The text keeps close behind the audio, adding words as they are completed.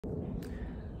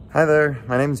Hi there,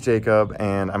 my name is Jacob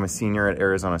and I'm a senior at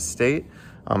Arizona State.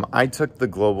 I took the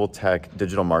Global Tech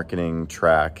Digital Marketing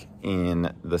track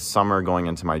in the summer going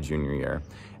into my junior year,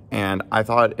 and I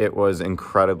thought it was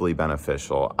incredibly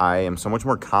beneficial. I am so much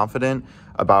more confident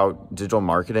about digital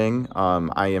marketing.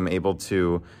 I am able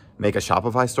to make a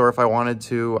Shopify store if I wanted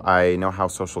to. I know how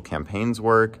social campaigns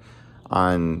work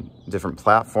on different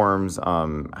platforms,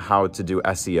 how to do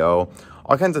SEO,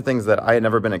 all kinds of things that I had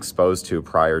never been exposed to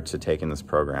prior to taking this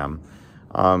program.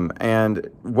 And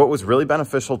what was really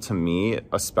beneficial to me,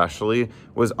 especially,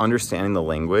 was understanding the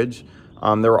language.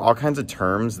 There were all kinds of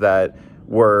terms that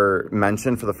were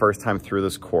mentioned for the first time through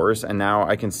this course, and now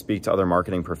I can speak to other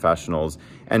marketing professionals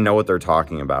and know what they're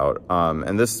talking about.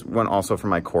 And this went also for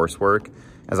my coursework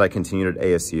as I continued at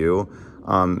ASU.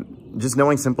 Just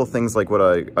knowing simple things like what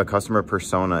a customer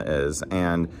persona is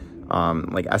and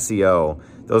like SEO,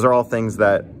 those are all things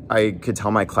that I could tell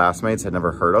my classmates had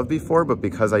never heard of before, but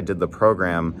because I did the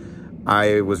program,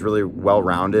 I was really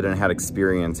well-rounded and had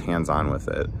experience hands-on with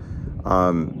it.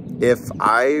 If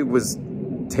I was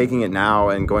taking it now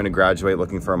and going to graduate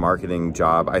looking for a marketing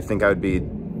job, I think I would be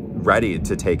ready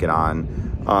to take it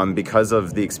on. Because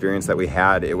of the experience that we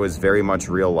had, it was very much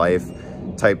real life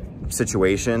type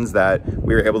situations that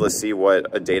we were able to see what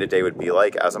a day-to-day would be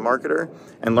like as a marketer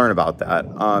and learn about that.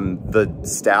 The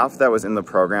staff that was in the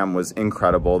program was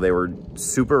incredible. They were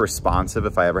super responsive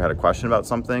if I ever had a question about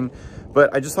something,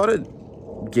 but I just thought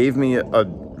it gave me a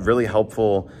really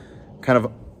helpful kind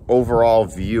of overall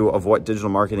view of what digital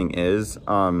marketing is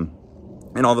and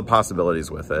all the possibilities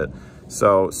with it.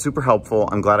 So super helpful.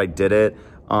 I'm glad I did it.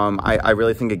 I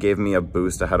really think it gave me a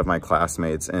boost ahead of my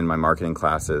classmates in my marketing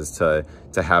classes to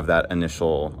have that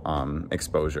initial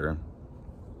exposure.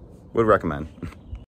 Would recommend.